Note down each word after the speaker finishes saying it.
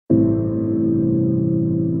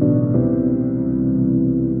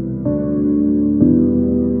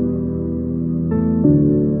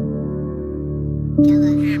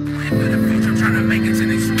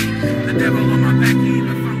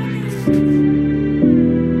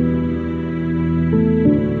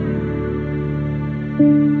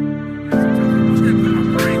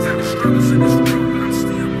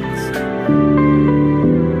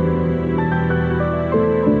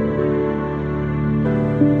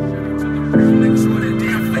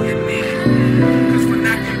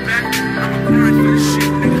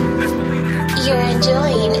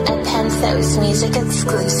Music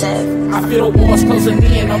exclusive. I feel the walls closing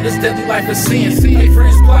in on this deadly life of sin. My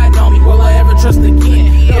friends plotting on me, will I ever trust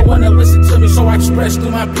again? They wanna listen to me, so I express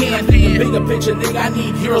through my pen. The bigger picture, nigga, I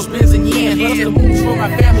need heroes, bins, and yen. Plus the moves for my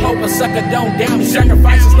family, hope a sucker don't down me.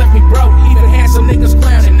 Sacrifices left me broke, even handsome niggas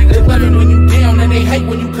clowning. They love it when you down, and they hate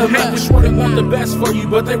when you come up. They swear they want the best for you,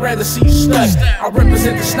 but they rather see you stuck. I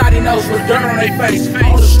represent the snotty nose with dirt on their face.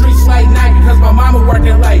 On the streets late night because my mama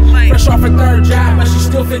working late. Fresh off her third job, but she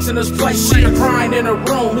still fixing this place. See her crying in her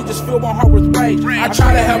room, it just fill my heart with rage. I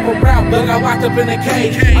try to help her out, but got locked up in a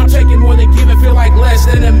cage. I'm taking more than giving, feel like less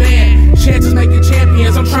than a man. Chances make it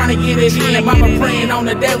champions, I'm trying to get it in. Mama praying on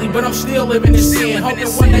the daily, but I'm still living in sin. Hoping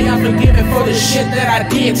one day I'm forgiven for the shit that I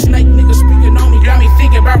did. Snake niggas speaking on me, got me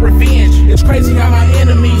thinking about revenge. It's crazy how my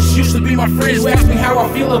enemies used to be my friends. You ask me how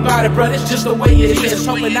I feel about it, but it's just the way it is.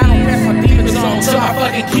 Hoping I don't pass my demons on to my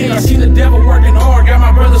fucking kids. I see the devil working hard, got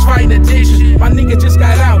my brothers fighting addiction. My nigga just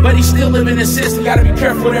got out, but he still living in the system. Gotta be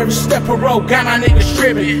careful with every step of road, got my niggas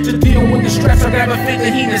tripping. To deal with the stress, I grab a fit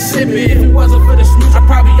that he done sipping. If it wasn't for the snooze, I'd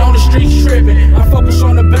probably on the streets tripping. I focus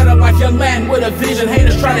on the better like young man with a vision.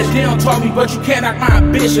 Haters try to down talk me, but you can't knock my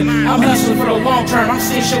ambition. I'm hustling for the long term, I'm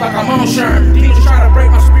seeing shit like I'm on Sherm. Demons try to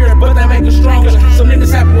break my spirit, but they make it stronger. Some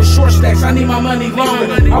niggas happy with short stacks, I need my money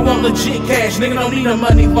longer. I want legit cash, nigga don't need no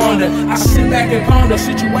money longer. I sit back and ponder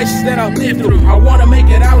situations that I live through. I wanna make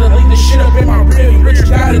it out and leave the shit up in my rear view. Rich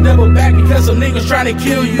gotta double back because some niggas trying to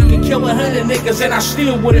kill you. You can kill 100 niggas and I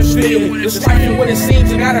still wouldn't feel you. This life ain't what it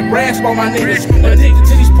seems, I gotta grasp on my niggas. Addicted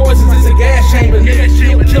to these poisons, it's a gas chamber,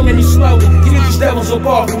 nigga. Killing me slowly, get these devils up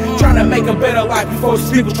off me. Trying to make a better life before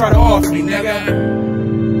these people try to offer me, nigga.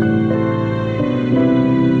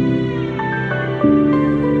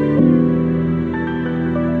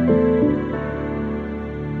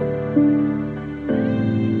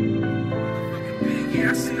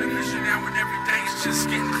 I see the vision now and every day is just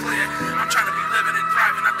getting clear. I'm trying to be living and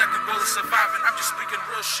thriving, I'm ducking bullets, surviving. I'm just speaking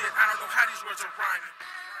real shit, I don't know how these words are rhyming.